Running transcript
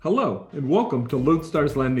Hello, and welcome to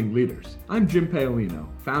Lodestar's Lending Leaders. I'm Jim Paolino,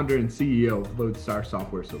 founder and CEO of Lodestar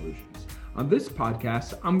Software Solutions. On this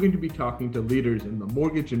podcast, I'm going to be talking to leaders in the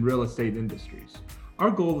mortgage and real estate industries. Our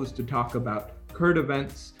goal is to talk about current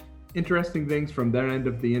events, interesting things from their end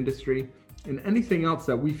of the industry, and anything else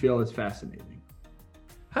that we feel is fascinating.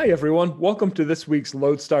 Hi, everyone. Welcome to this week's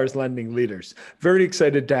Lodestar's Lending Leaders. Very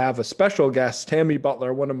excited to have a special guest, Tammy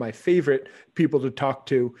Butler, one of my favorite people to talk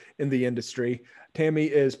to in the industry. Tammy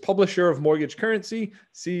is publisher of Mortgage Currency,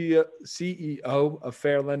 CEO of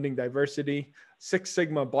Fair Lending Diversity, Six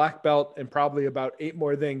Sigma Black Belt, and probably about 8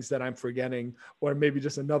 more things that I'm forgetting, or maybe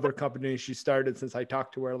just another company she started since I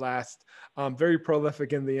talked to her last. Very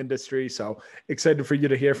prolific in the industry. So excited for you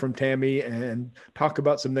to hear from Tammy and talk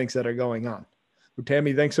about some things that are going on.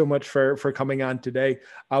 Tammy, thanks so much for coming on today.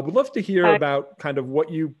 I would love to hear about kind of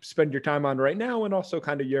what you spend your time on right now and also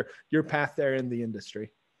kind of your path there in the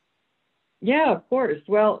industry. Yeah, of course.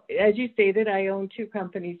 Well, as you stated, I own 2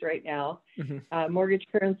 companies right now. Mortgage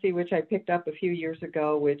Currency, which I picked up a few years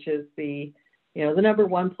ago, which is the number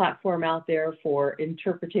one platform out there for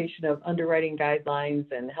interpretation of underwriting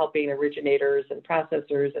guidelines and helping originators and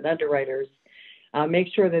processors and underwriters make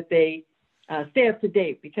sure that they stay up to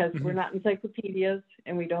date, because we're not encyclopedias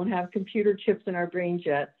and we don't have computer chips in our brains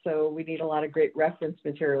yet. So we need a lot of great reference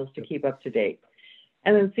materials to keep up to date.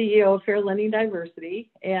 And then CEO of Fair Lending Diversity.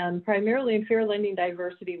 And primarily in Fair Lending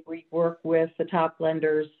Diversity, we work with the top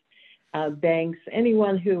lenders, banks,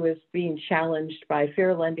 anyone who is being challenged by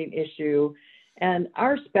fair lending issue. And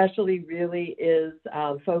our specialty really is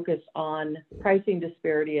focused on pricing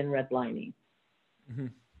disparity and redlining.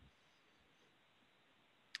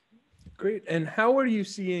 Great. And how are you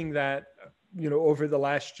seeing that, over the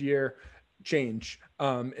last year change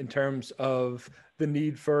in terms of the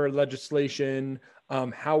need for legislation?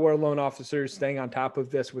 How are loan officers staying on top of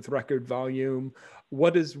this with record volume?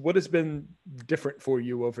 What has been different for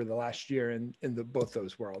you over the last year in both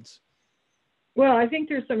those worlds? Well, I think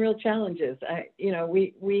there's some real challenges.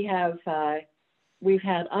 We've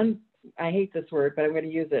had I hate this word, but I'm going to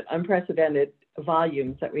use it, unprecedented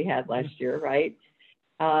volumes that we had last year, right?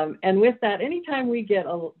 And with that, anytime we get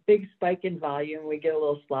a big spike in volume, we get a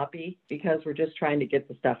little sloppy because we're just trying to get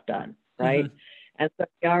the stuff done, right? And so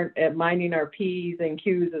we aren't minding our P's and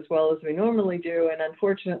Q's as well as we normally do. And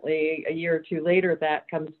unfortunately, a year or 2 later, that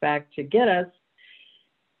comes back to get us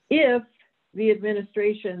if the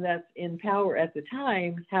administration that's in power at the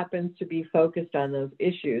time happens to be focused on those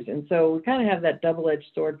issues. And so we kind of have that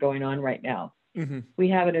double-edged sword going on right now. We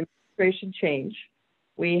have an administration change.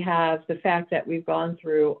 We have the fact that we've gone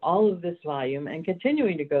through all of this volume and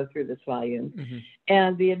continuing to go through this volume.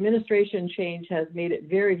 And the administration change has made it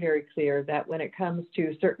very, very clear that when it comes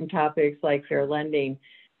to certain topics like fair lending,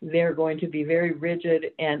 they're going to be very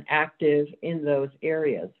rigid and active in those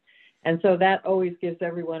areas. And so that always gives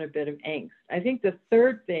everyone a bit of angst. I think the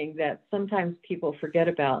third thing that sometimes people forget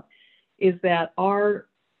about is that our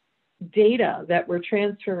data that we're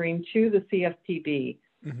transferring to the CFPB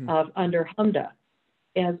under HMDA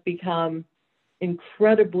has become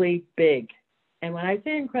incredibly big. And when I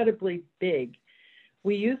say incredibly big,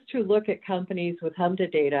 we used to look at companies with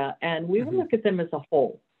HMDA data and we would look at them as a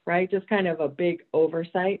whole, right? Just kind of a big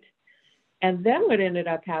oversight. And then what ended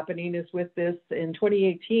up happening is with this in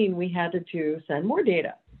 2018, we had to send more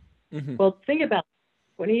data. Well, think about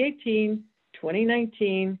 2018,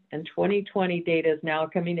 2019, and 2020 data is now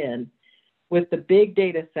coming in with the big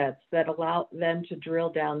data sets that allow them to drill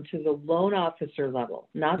down to the loan officer level,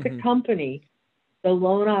 not the company, the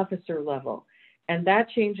loan officer level. And that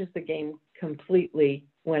changes the game completely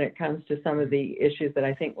when it comes to some of the issues that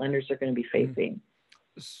I think lenders are going to be facing.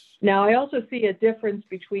 Now, I also see a difference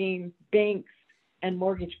between banks and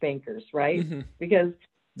mortgage bankers, right? Because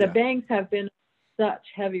the banks have been such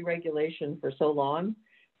heavy regulation for so long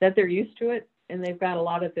that they're used to it and they've got a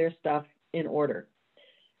lot of their stuff in order.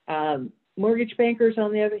 Mortgage bankers,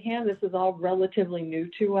 on the other hand, this is all relatively new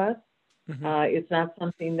to us. It's not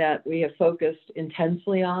something that we have focused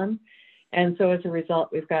intensely on. And so as a result,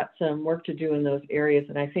 we've got some work to do in those areas.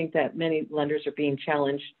 And I think that many lenders are being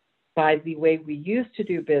challenged by the way we used to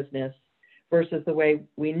do business versus the way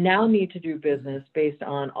we now need to do business based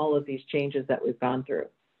on all of these changes that we've gone through.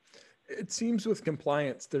 It seems with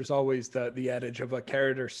compliance, there's always the adage of a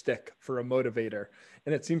carrot or stick for a motivator.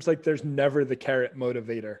 And it seems like there's never the carrot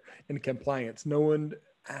motivator in compliance.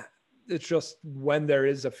 It's just when there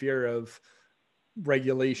is a fear of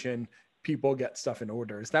regulation, people get stuff in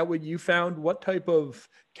order. Is that what you found? What type of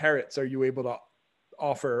carrots are you able to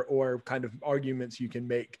offer or kind of arguments you can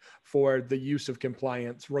make for the use of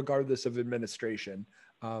compliance, regardless of administration,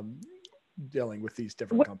 dealing with these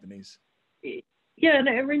different companies? Yeah, and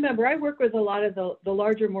I remember I work with a lot of the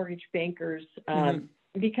larger mortgage bankers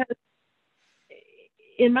because,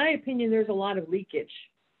 in my opinion, there's a lot of leakage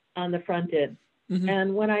on the front end.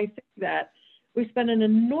 And when I say that, we spend an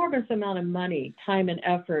enormous amount of money, time, and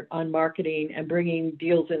effort on marketing and bringing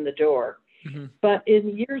deals in the door. But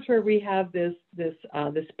in years where we have this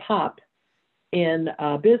pop in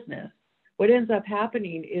business, what ends up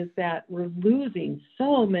happening is that we're losing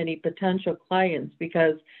so many potential clients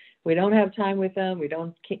because we don't have time with them. We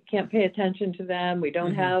can't pay attention to them. We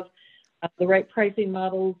don't have the right pricing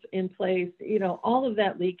models in place. All of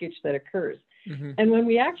that leakage that occurs. And when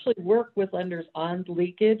we actually work with lenders on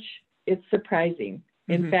leakage, it's surprising.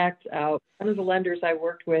 In fact, one of the lenders I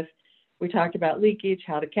worked with, we talked about leakage,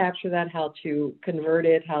 how to capture that, how to convert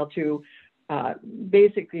it, how to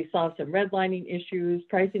basically solve some redlining issues,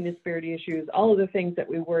 pricing disparity issues, all of the things that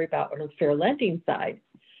we worry about on the fair lending side.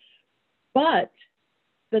 But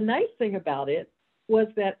the nice thing about it was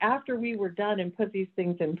that after we were done and put these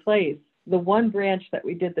things in place, the one branch that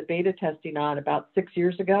we did the beta testing on about 6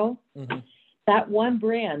 years ago, that one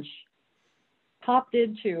branch popped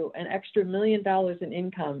into an extra $1 million in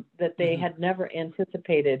income that they had never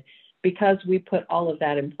anticipated because we put all of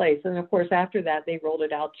that in place. And of course, after that, they rolled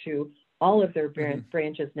it out to all of their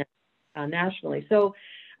branches nationally. So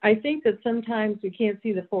I think that sometimes we can't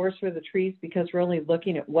see the forest for the trees because we're only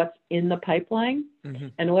looking at what's in the pipeline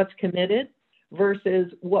and what's committed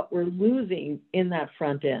versus what we're losing in that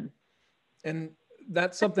front end. And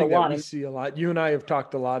that's something that we see a lot. You and I have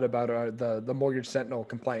talked a lot about the Mortgage Sentinel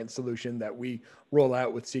compliance solution that we roll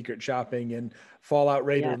out with secret shopping, and fallout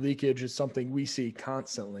rate or leakage is something we see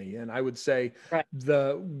constantly. And I would say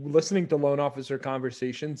listening to loan officer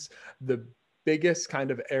conversations, the biggest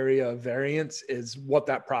kind of area of variance is what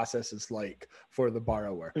that process is like for the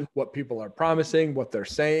borrower, what people are promising, what they're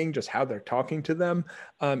saying, just how they're talking to them.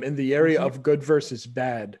 In the area of good versus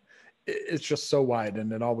bad, it's just so wide,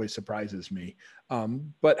 and it always surprises me.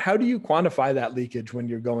 But how do you quantify that leakage when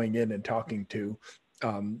you're going in and talking to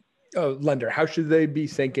a lender? How should they be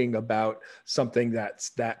thinking about something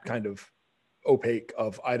that's that kind of opaque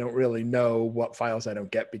of, I don't really know what files I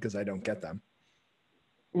don't get because I don't get them?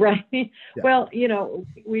 Right. Yeah. Well,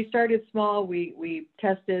 we started small. We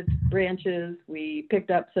tested branches. We picked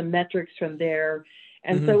up some metrics from there.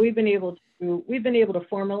 And so we've been able to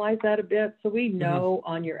formalize that a bit. So we know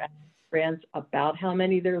on your branch about how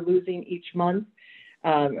many they're losing each month.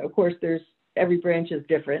 Of course, every branch is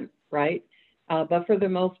different, right? But for the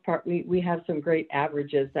most part, we have some great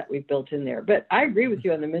averages that we've built in there. But I agree with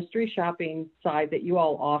you on the mystery shopping side that you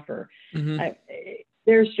all offer.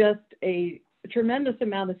 There's just a tremendous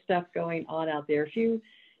amount of stuff going on out there. If you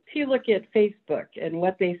look at Facebook and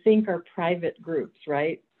what they think are private groups,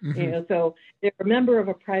 right? So they're a member of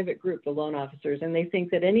a private group, the loan officers, and they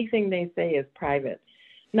think that anything they say is private,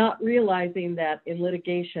 not realizing that in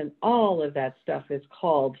litigation, all of that stuff is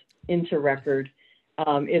called into record.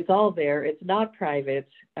 It's all there. It's not private.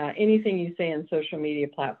 Anything you say on social media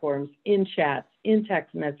platforms, in chats, in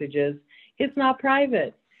text messages, it's not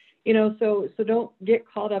private. So don't get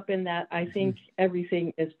caught up in that. I think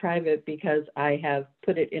everything is private because I have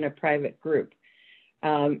put it in a private group.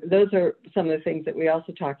 Those are some of the things that we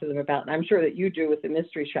also talk to them about, and I'm sure that you do with the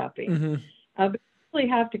mystery shopping. But you really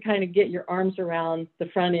have to kind of get your arms around the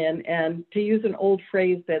front end, and to use an old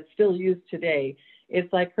phrase that's still used today,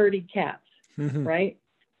 it's like herding cats, right?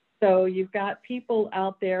 So you've got people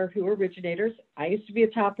out there who are originators. I used to be a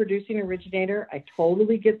top producing originator. I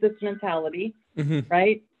totally get this mentality,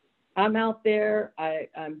 right? I'm out there,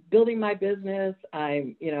 I'm building my business.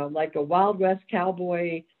 I'm, like a Wild West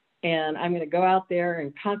cowboy, and I'm going to go out there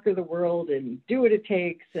and conquer the world and do what it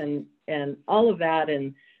takes and all of that.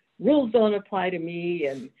 And rules don't apply to me,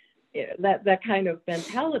 and that kind of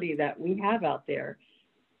mentality that we have out there.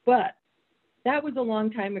 But that was a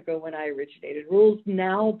long time ago when I originated. Rules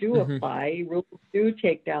now do apply. Rules do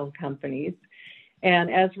take down companies.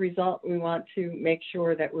 And as a result, we want to make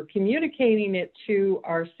sure that we're communicating it to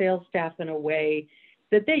our sales staff in a way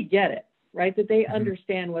that they get it, right? That they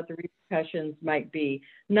understand what the repercussions might be.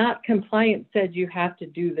 Not compliance said you have to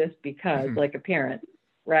do this because, like a parent,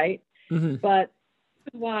 right? But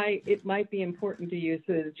this is why it might be important to you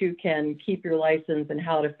so that you can keep your license and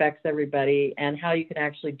how it affects everybody and how you can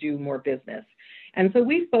actually do more business. And so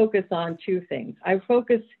we focus on two things. I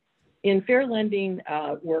focus in fair lending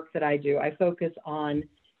work that I do, I focus on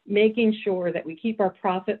making sure that we keep our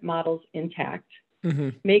profit models intact,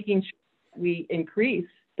 making sure we increase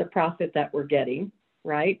the profit that we're getting,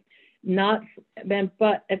 right? But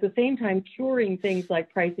at the same time, curing things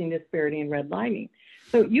like pricing disparity and redlining.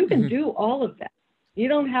 So you can do all of that. You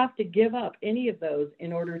don't have to give up any of those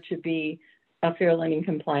in order to be a fair lending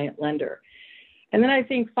compliant lender. And then I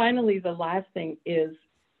think finally the last thing is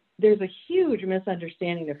there's a huge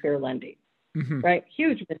misunderstanding of fair lending, right?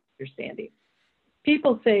 Huge misunderstanding.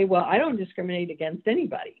 People say, well, I don't discriminate against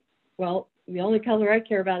anybody. Well, the only color I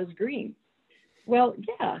care about is green. Well,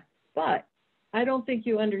 yeah, but I don't think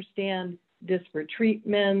you understand disparate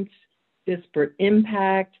treatment, disparate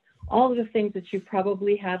impact, all of the things that you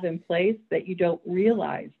probably have in place that you don't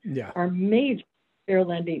realize are major fair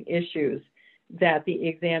lending issues that the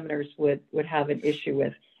examiners would have an issue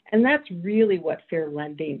with. And that's really what fair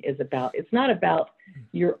lending is about. It's not about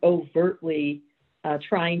you're overtly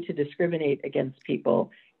trying to discriminate against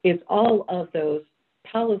people. It's all of those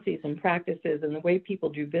policies and practices and the way people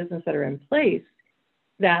do business that are in place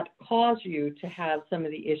that cause you to have some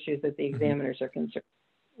of the issues that the examiners are concerned.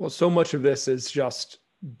 Well, so much of this is just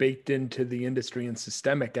baked into the industry and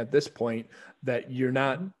systemic at this point that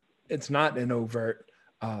it's not an overt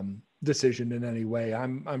decision in any way.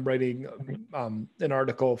 I'm writing an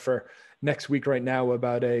article for next week right now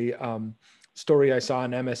about a story I saw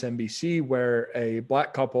on MSNBC where a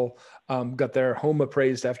Black couple got their home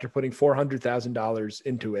appraised after putting $400,000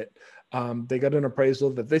 into it. They got an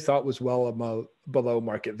appraisal that they thought was well below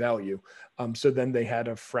market value. So then they had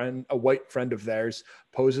a white friend of theirs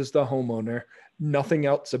pose as the homeowner. Nothing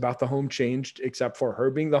else about the home changed except for her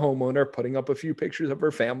being the homeowner, putting up a few pictures of her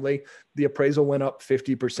family. The appraisal went up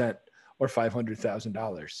 50% or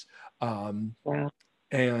 $500,000. Wow.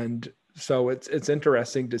 And so it's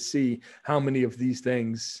interesting to see how many of these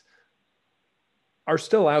things are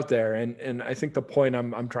still out there. And I think the point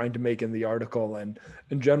I'm trying to make in the article and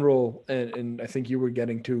in general, and I think you were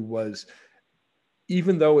getting to was,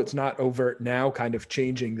 even though it's not overt now, kind of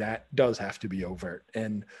changing that does have to be overt.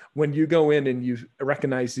 And when you go in and you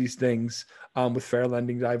recognize these things with fair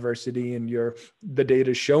lending diversity and the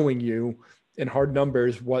data showing you in hard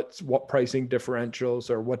numbers what pricing differentials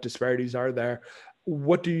or what disparities are there,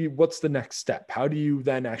 what's the next step? How do you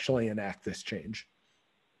then actually enact this change?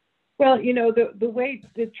 Well,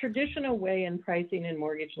 the traditional way in pricing and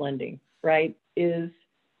mortgage lending, right, is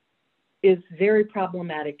very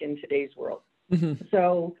problematic in today's world.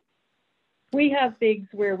 So we have things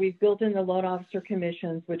where we've built in the loan officer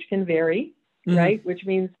commissions, which can vary, right? Which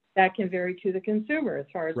means that can vary to the consumer as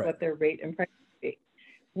far as what their rate and price will be.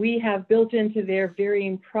 We have built into their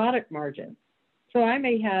varying product margins. So I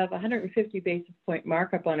may have 150 basis point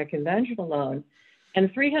markup on a conventional loan and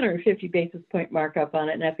 350 basis point markup on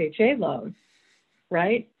an FHA loan,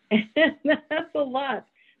 right? And that's a lot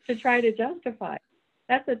to try to justify.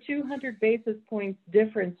 That's a 200 basis points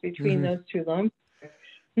difference between those two loans,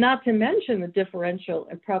 not to mention the differential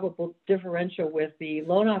and probable differential with the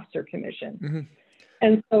loan officer commission.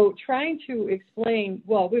 And so trying to explain,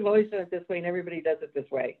 well, we've always done it this way and everybody does it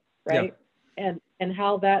this way, right? Yeah. And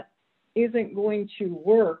how that isn't going to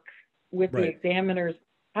work with the examiners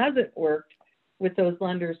hasn't worked with those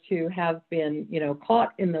lenders who have been,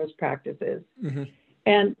 caught in those practices.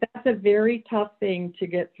 And that's a very tough thing to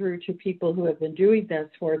get through to people who have been doing this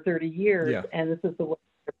for 30 years. Yeah. And this is the way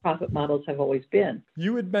their profit models have always been.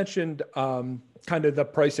 You had mentioned kind of the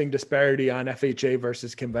pricing disparity on FHA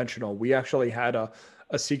versus conventional. We actually had a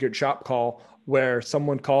secret shop call where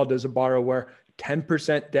someone called as a borrower,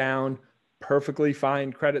 10% down, perfectly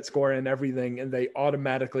fine credit score and everything, and they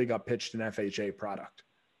automatically got pitched an FHA product.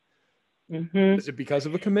 Is it because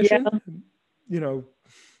of a commission? Yeah.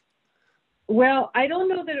 Well, I don't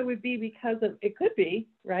know that it would be because of, it could be,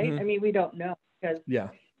 right? I mean, we don't know because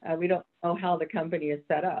we don't know how the company is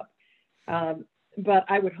set up. But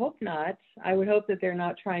I would hope not. I would hope that they're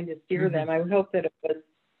not trying to steer them. I would hope that it was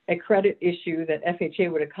a credit issue that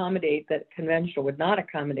FHA would accommodate that conventional would not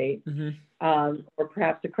accommodate, or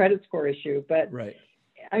perhaps a credit score issue. But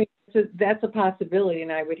I mean, so that's a possibility,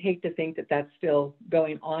 and I would hate to think that that's still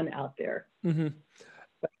going on out there.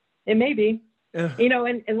 But it may be, and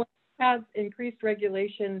let's have increased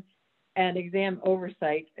regulation and exam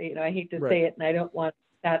oversight. I hate to say it, and I don't want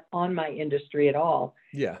that on my industry at all.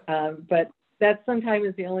 But that sometimes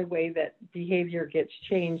is the only way that behavior gets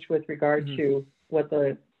changed with regard to what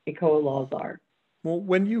the ECOA laws are. Well,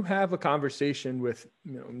 when you have a conversation with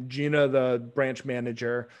Gina, the branch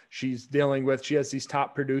manager, she has these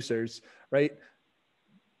top producers, right?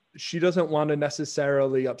 She doesn't want to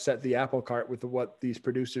necessarily upset the apple cart with what these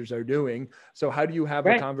producers are doing. So how do you have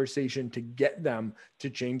a conversation to get them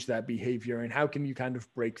to change that behavior? And how can you kind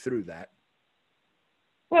of break through that?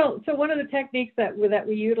 Well, so one of the techniques that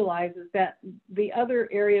we utilize is that the other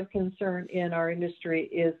area of concern in our industry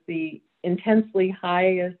is the intensely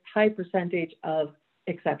high percentage of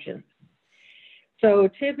exceptions. So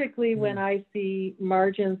typically when I see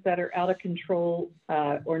margins that are out of control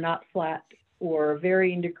or not flat or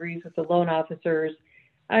varying degrees with the loan officers.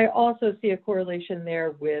 I also see a correlation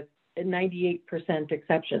there with 98%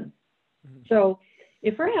 exceptions. Mm-hmm. So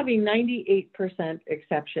if we're having 98%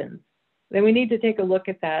 exceptions, then we need to take a look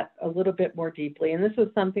at that a little bit more deeply. And this was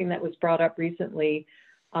something that was brought up recently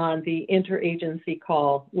on the interagency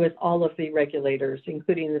call with all of the regulators,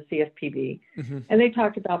 including the CFPB. Mm-hmm. And they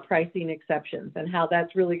talked about pricing exceptions and how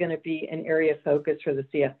that's really going to be an area of focus for the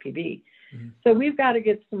CFPB. Mm-hmm. So we've got to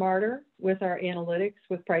get smarter with our analytics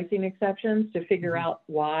with pricing exceptions to figure mm-hmm. out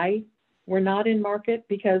why we're not in market,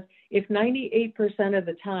 because if 98% of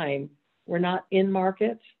the time we're not in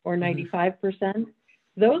market or 95%, mm-hmm.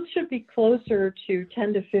 those should be closer to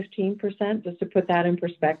 10 to 15%, just to put that in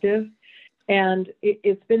perspective. And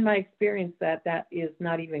it's been my experience that that is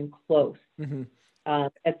not even close. Mm-hmm.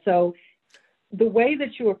 And so the way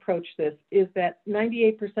that you approach this is that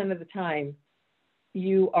 98% of the time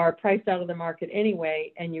you are priced out of the market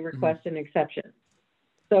anyway, and you request mm-hmm. an exception.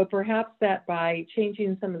 So perhaps that by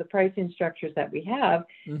changing some of the pricing structures that we have,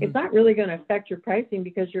 mm-hmm. it's not really going to affect your pricing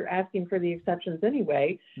because you're asking for the exceptions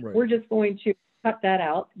anyway. Right. We're just going to cut that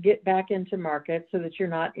out, get back into market so that you're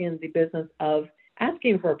not in the business of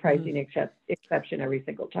asking for a pricing mm-hmm. exception every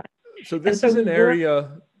single time. So this is an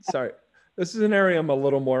area, this is an area I'm a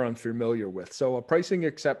little more unfamiliar with. So a pricing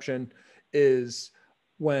exception is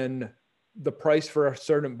when the price for a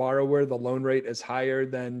certain borrower, the loan rate is higher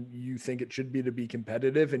than you think it should be to be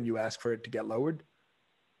competitive, and you ask for it to get lowered?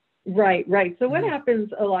 Right. So what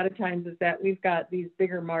happens a lot of times is that we've got these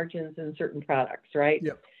bigger margins in certain products, right?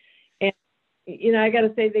 Yep. And, I got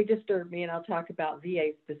to say, they disturb me, and I'll talk about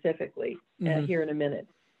VA specifically here in a minute.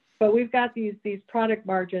 But we've got these product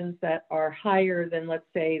margins that are higher than, let's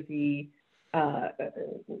say, the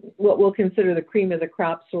what we'll consider the cream of the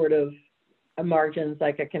crop sort of margins,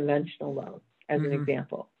 like a conventional loan, as mm-hmm. an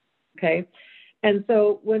example. Okay. And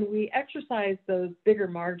so when we exercise those bigger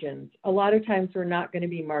margins, a lot of times we're not going to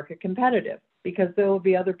be market competitive because there will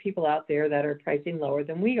be other people out there that are pricing lower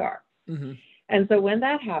than we are. Mm-hmm. And so when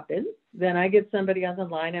that happens, then I get somebody on the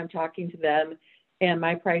line, I'm talking to them, and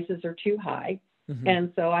my prices are too high. Mm-hmm.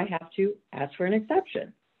 And so I have to ask for an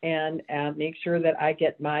exception and make sure that I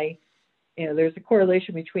get my, there's a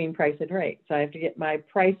correlation between price and rate. So I have to get my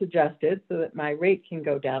price adjusted so that my rate can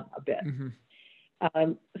go down a bit.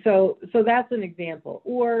 Mm-hmm. So that's an example.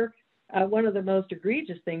 Or one of the most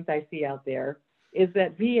egregious things I see out there is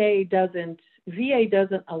that VA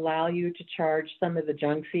doesn't allow you to charge some of the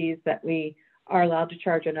junk fees that we are allowed to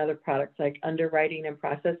charge on other products, like underwriting and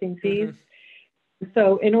processing fees. Mm-hmm.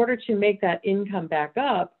 So in order to make that income back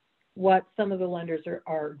up, what some of the lenders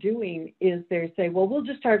are doing is they say, well, we'll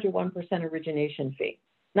just charge a 1% origination fee,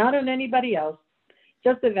 not on anybody else,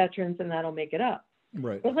 just the veterans, and that'll make it up.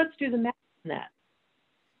 Right. But let's do the math on that.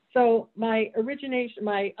 So my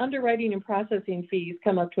underwriting and processing fees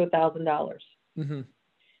come up to $1,000. Mm-hmm.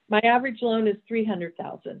 My average loan is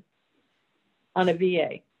 $300,000 on a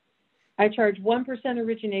VA. I charge 1%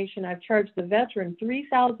 origination. I've charged the veteran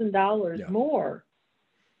 $3,000 more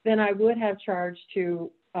than I would have charged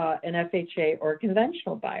to an FHA or a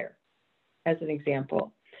conventional buyer, as an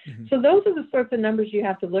example. Mm-hmm. So those are the sorts of numbers you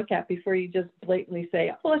have to look at before you just blatantly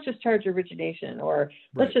say, oh, let's just charge origination, or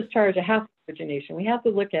let's just charge a half origination. We have to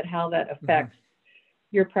look at how that affects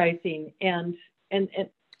mm-hmm. your pricing. And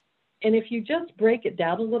if you just break it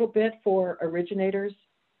down a little bit for originators,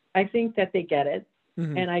 I think that they get it.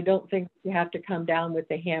 Mm-hmm. And I don't think you have to come down with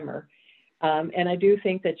the hammer. And I do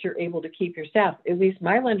think that you're able to keep your staff. At least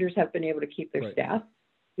my lenders have been able to keep their staff.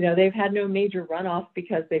 They've had no major runoff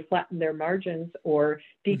because they flattened their margins or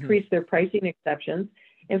decreased mm-hmm. their pricing exceptions.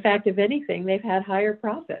 In fact, if anything, they've had higher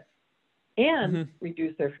profits and mm-hmm.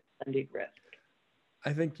 reduced their funding risk.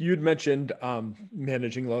 I think you'd mentioned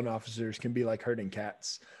managing loan officers can be like herding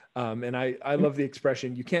cats. And I love the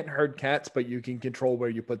expression, you can't herd cats, but you can control where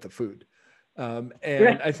you put the food. And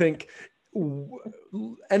I think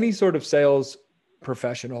any sort of sales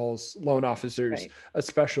professionals, loan officers,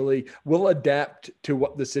 especially, will adapt to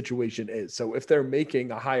what the situation is. So if they're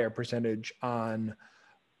making a higher percentage on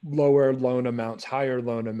lower loan amounts, higher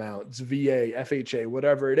loan amounts, VA, FHA,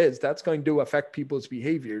 whatever it is, that's going to affect people's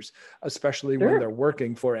behaviors, especially when they're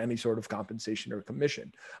working for any sort of compensation or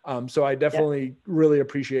commission. So I definitely really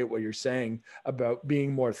appreciate what you're saying about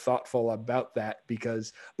being more thoughtful about that,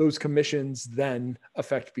 because those commissions then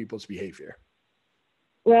affect people's behavior.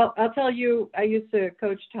 Well, I'll tell you, I used to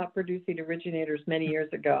coach top producing originators many years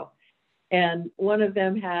ago, and one of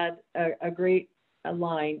them had a great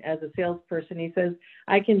line as a salesperson. He says,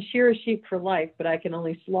 I can shear a sheep for life, but I can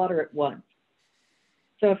only slaughter it once.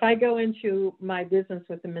 So if I go into my business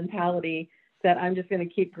with the mentality that I'm just going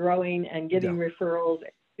to keep growing and getting referrals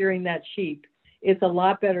and shearing that sheep, it's a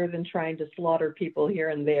lot better than trying to slaughter people here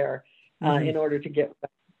and there in order to get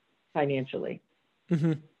financially.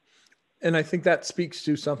 Mm-hmm. And I think that speaks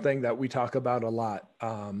to something that we talk about a lot,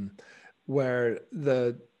 where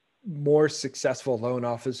the more successful loan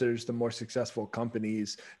officers, the more successful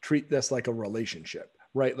companies treat this like a relationship,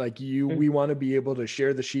 right? Like we want to be able to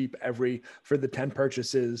share the sheep for the 10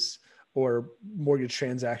 purchases or mortgage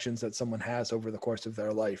transactions that someone has over the course of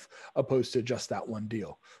their life, opposed to just that one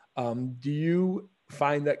deal. Do you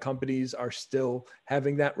find that companies are still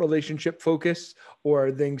having that relationship focus, or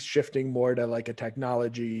are things shifting more to like a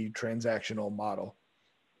technology transactional model?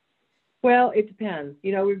 Well, it depends.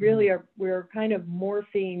 We really we're kind of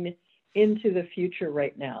morphing into the future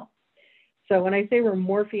right now. So when I say we're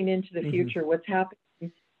morphing into the future, what's happening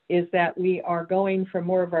is that we are going from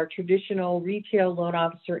more of our traditional retail loan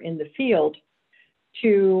officer in the field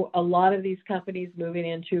to a lot of these companies moving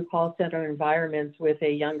into call center environments with a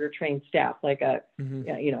younger trained staff, like a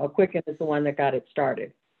Quicken is the one that got it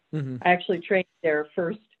started. I actually trained their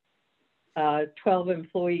first 12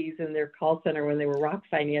 employees in their call center when they were Rock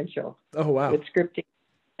Financial. Oh, wow. With scripting.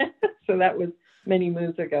 So that was many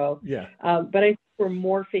moons ago. Yeah. But I think we're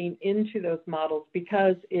morphing into those models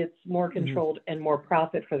because it's more controlled and more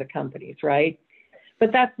profit for the companies, right?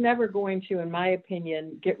 But that's never going to, in my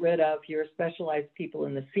opinion, get rid of your specialized people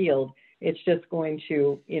in the field. It's just going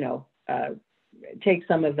to, take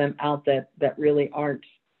some of them out that really aren't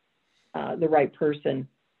the right person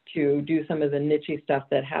to do some of the niche stuff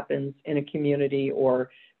that happens in a community or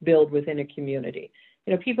build within a community.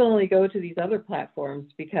 People only go to these other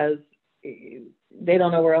platforms because they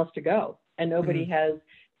don't know where else to go. And nobody has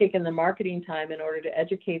taken the marketing time in order to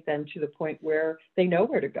educate them to the point where they know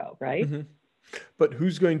where to go, right? But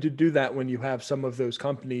who's going to do that when you have some of those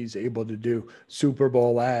companies able to do Super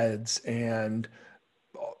Bowl ads and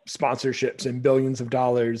sponsorships and billions of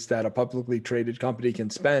dollars that a publicly traded company can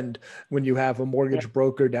spend when you have a mortgage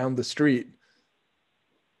broker down the street?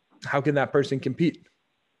 How can that person compete?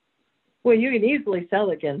 Well, you can easily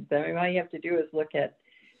sell against them. I mean, all you have to do is look at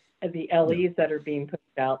the LEs that are being put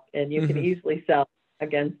out, and you can easily sell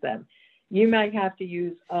against them. You might have to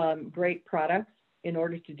use great products in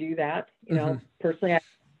order to do that. Personally, I'm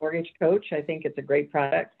a mortgage coach. I think it's a great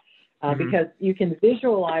product because you can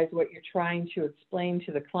visualize what you're trying to explain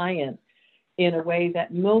to the client in a way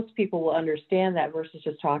that most people will understand that versus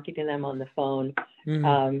just talking to them on the phone.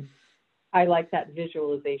 I like that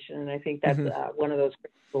visualization, and I think that's one of those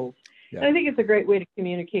tools. And I think it's a great way to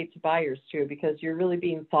communicate to buyers too, because you're really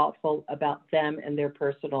being thoughtful about them and their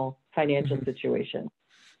personal financial situation.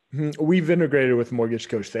 We've integrated with Mortgage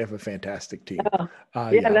Coach. They have a fantastic team.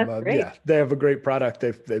 That's great. Yeah, they have a great product.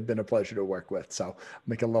 They've been a pleasure to work with. So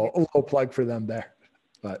make a little plug for them there.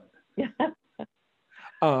 But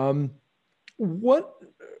what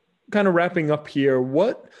kind of wrapping up here?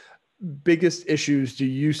 What biggest issues do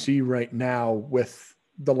you see right now with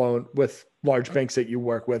the loan with large banks that you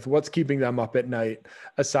work with? What's keeping them up at night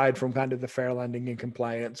aside from kind of the fair lending and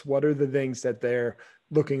compliance? What are the things that they're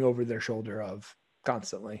looking over their shoulder of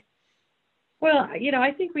constantly? Well,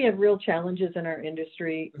 I think we have real challenges in our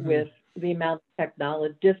industry with the amount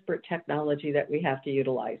of disparate technology that we have to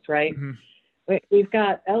utilize, right? We've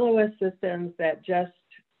got LOS systems that just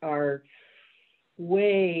are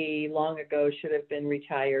way long ago should have been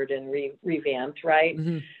retired and revamped, right?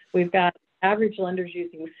 We've got average lenders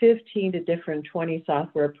using 15 to different 20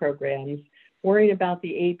 software programs, worrying about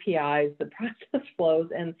the APIs, the process flows,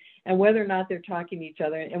 and whether or not they're talking to each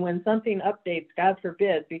other. And when something updates, God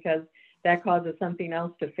forbid, because that causes something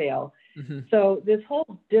else to fail. So this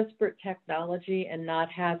whole disparate technology and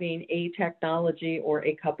not having a technology or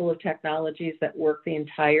a couple of technologies that work the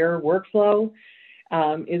entire workflow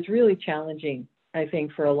is really challenging, I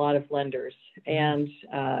think, for a lot of lenders. And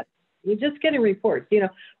you're just getting reports.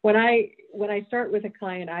 When I start with a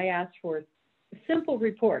client, I ask for simple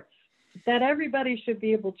reports that everybody should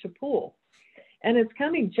be able to pull. And it's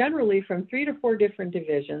coming generally from 3 to 4 different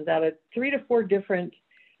divisions out of 3 to 4 different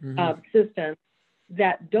systems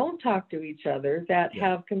that don't talk to each other, that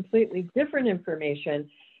have completely different information.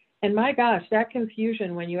 And my gosh, that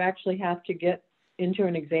confusion when you actually have to get into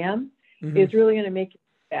an exam is really going to make you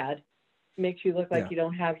bad. It makes you look like you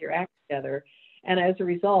don't have your act together. And as a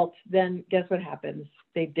result, then guess what happens?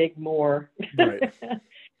 They dig more. Right.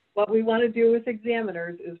 What we want to do with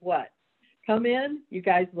examiners is what? Come in, you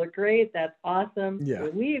guys look great, that's awesome.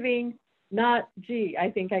 We're leaving. Not, gee, I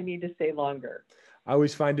think I need to stay longer. I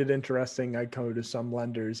always find it interesting. I go to some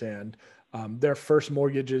lenders and their first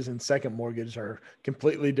mortgages and second mortgage are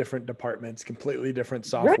completely different departments, completely different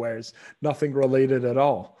softwares, nothing related at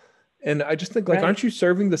all. And I just think like, aren't you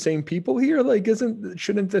serving the same people here? Like,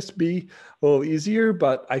 shouldn't this be a little easier?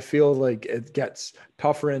 But I feel like it gets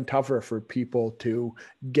tougher and tougher for people to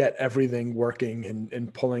get everything working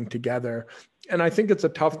and pulling together. And I think it's a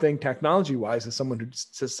tough thing technology wise as someone who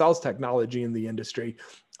sells technology in the industry.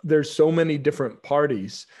 There's so many different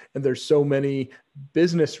parties and there's so many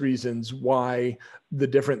business reasons why the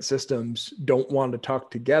different systems don't want to talk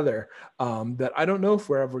together, that I don't know if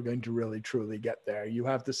we're ever going to really truly get there. You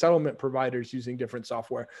have the settlement providers using different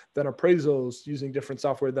software, then appraisals using different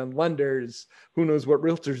software, than lenders. Who knows what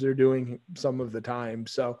realtors are doing some of the time.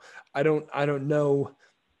 So I don't know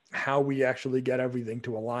how we actually get everything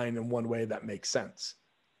to align in one way that makes sense.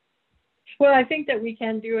 Well, I think that we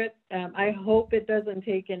can do it. I hope it doesn't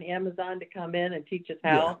take an Amazon to come in and teach us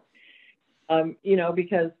how,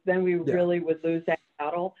 because then we really would lose that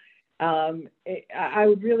battle. I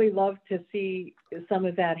would really love to see some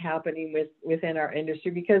of that happening within our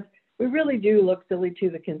industry, because we really do look silly to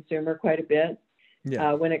the consumer quite a bit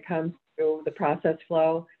when it comes to the process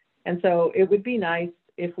flow. And so it would be nice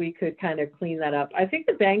if we could kind of clean that up. I think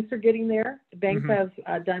the banks are getting there. The banks have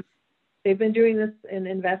they've been doing this and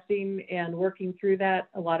investing and working through that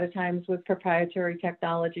a lot of times with proprietary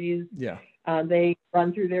technologies. They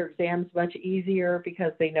run through their exams much easier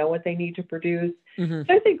because they know what they need to produce. So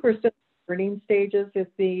I think we're still in learning stages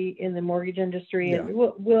in the mortgage industry, and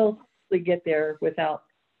we'll get there without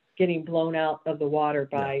getting blown out of the water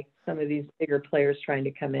by some of these bigger players trying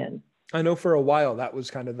to come in. I know for a while that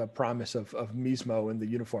was kind of the promise of MISMO and the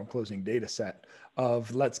Uniform Closing Data Set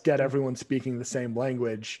of let's get everyone speaking the same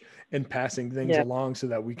language and passing things along so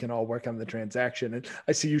that we can all work on the transaction. And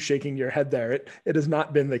I see you shaking your head there. It has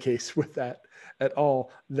not been the case with that at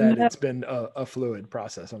all, that it's been a fluid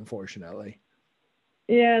process, unfortunately.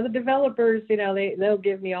 Yeah, the developers, they'll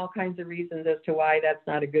give me all kinds of reasons as to why that's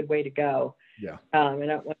not a good way to go. And I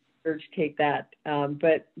don't want to regurgitate that.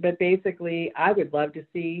 But basically, I would love to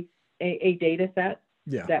see a data set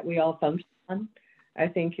that we all function on. I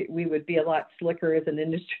think we would be a lot slicker as an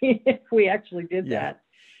industry if we actually did that.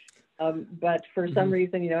 But for some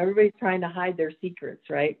reason, everybody's trying to hide their secrets,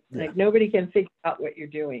 right? Like nobody can figure out what you're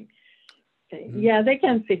doing. Yeah, they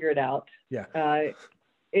can figure it out.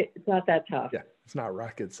 It's not that tough. It's not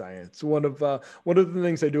rocket science. One of the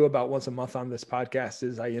things I do about once a month on this podcast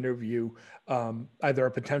is I interview either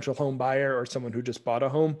a potential home buyer or someone who just bought a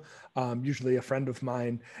home, usually a friend of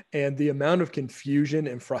mine. And the amount of confusion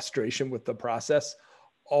and frustration with the process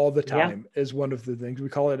all the time is one of the things. We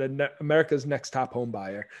call it America's Next Top Home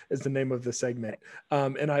Buyer is the name of the segment.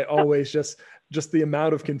 And I always just the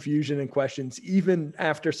amount of confusion and questions, even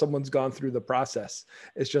after someone's gone through the process,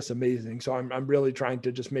 is just amazing. So I'm really trying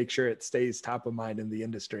to just make sure it stays top of mind in the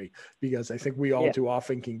industry, because I think we all too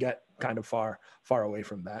often can get kind of far away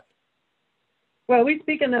from that. Well, we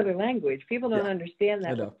speak another language. People don't understand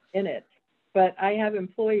that in it. But I have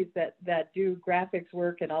employees that do graphics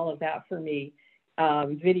work and all of that for me.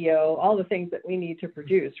 Video, all the things that we need to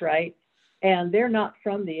produce, right? And they're not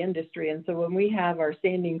from the industry. And so when we have our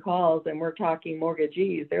standing calls and we're talking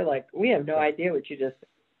mortgagees, they're like, we have no idea what you just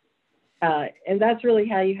said. And that's really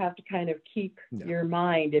how you have to kind of keep your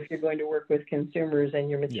mind if you're going to work with consumers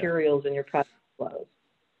and your materials and your product flows.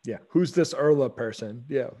 Yeah. Who's this Erla person?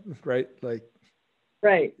 Yeah. Right.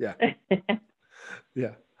 Right. Yeah.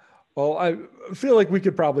 Yeah. Well, I feel like we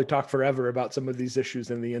could probably talk forever about some of these issues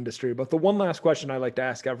in the industry, but the one last question I like to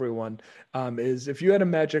ask everyone is, if you had a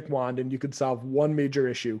magic wand and you could solve one major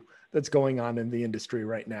issue that's going on in the industry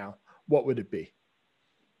right now, what would it be?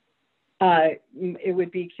 It would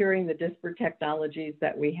be curing the disparate technologies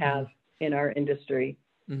that we have in our industry,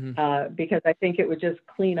 because I think it would just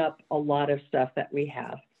clean up a lot of stuff that we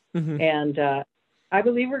have. And I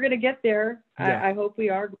believe we're going to get there. I hope we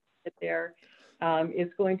are going to get there.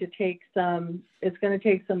 It's going to take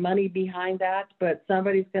some money behind that, but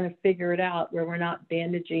somebody's going to figure it out where we're not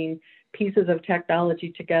bandaging pieces of technology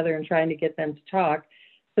together and trying to get them to talk,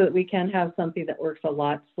 so that we can have something that works a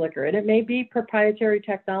lot slicker. And it may be proprietary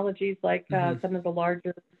technologies like some of the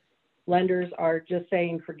larger lenders are just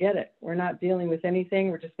saying, forget it. We're not dealing with anything.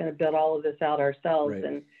 We're just going to build all of this out ourselves.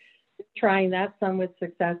 And trying that, some with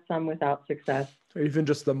success, some without success. Or even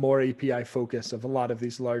just the more API focus of a lot of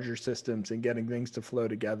these larger systems and getting things to flow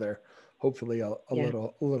together, hopefully a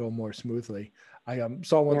little more smoothly. I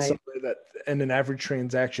saw one somewhere that in an average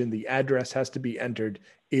transaction, the address has to be entered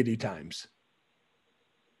 80 times.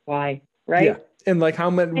 Why? Right? Yeah. And like how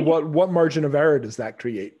many, what margin of error does that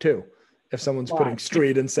create too? If someone's putting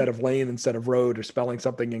street instead of lane instead of road, or spelling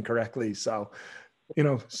something incorrectly. So,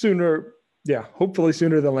 hopefully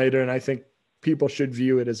sooner than later. And I think people should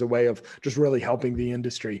view it as a way of just really helping the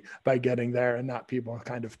industry by getting there, and not people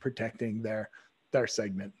kind of protecting their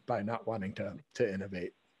segment by not wanting to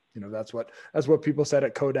innovate. That's what people said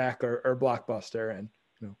at Kodak or Blockbuster, and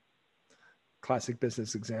classic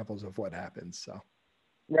business examples of what happens. So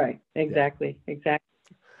right, exactly.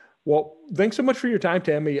 Well, thanks so much for your time,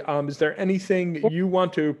 Tammy. Is there anything you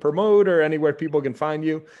want to promote, or anywhere people can find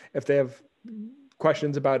you if they have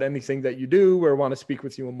questions about anything that you do or want to speak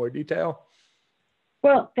with you in more detail?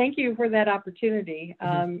 Well, thank you for that opportunity.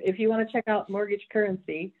 If you want to check out Mortgage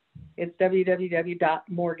Currency, it's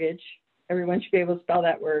www.mortgage. Everyone should be able to spell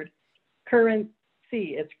that word. Currency,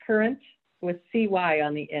 it's current with CY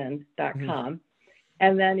on the end, .com.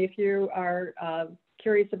 And then if you are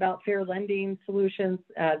curious about fair lending solutions,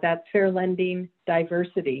 that's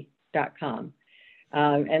fairlendingdiversity.com.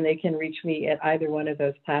 And they can reach me at either one of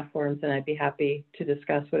those platforms, and I'd be happy to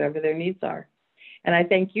discuss whatever their needs are. And I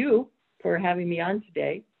thank you for having me on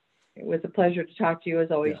today. It was a pleasure to talk to you as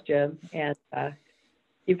always, Jim. And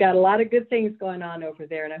you've got a lot of good things going on over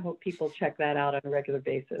there, and I hope people check that out on a regular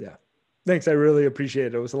basis. Yeah. Thanks. I really appreciate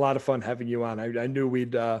it. It was a lot of fun having you on. I knew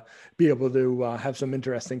we'd be able to have some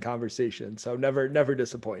interesting conversations. So never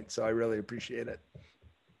disappoint. So I really appreciate it.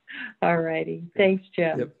 All righty. Thanks,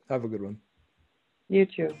 Jim. Yep. Have a good one. You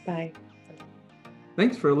too. Bye.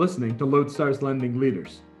 Thanks for listening to Lodestar's Lending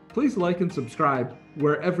Leaders. Please like and subscribe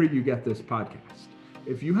wherever you get this podcast.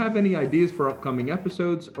 If you have any ideas for upcoming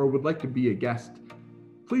episodes or would like to be a guest,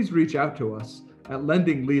 please reach out to us at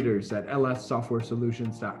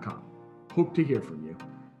lendingleaders@lssoftwaresolutions.com. Hope to hear from you.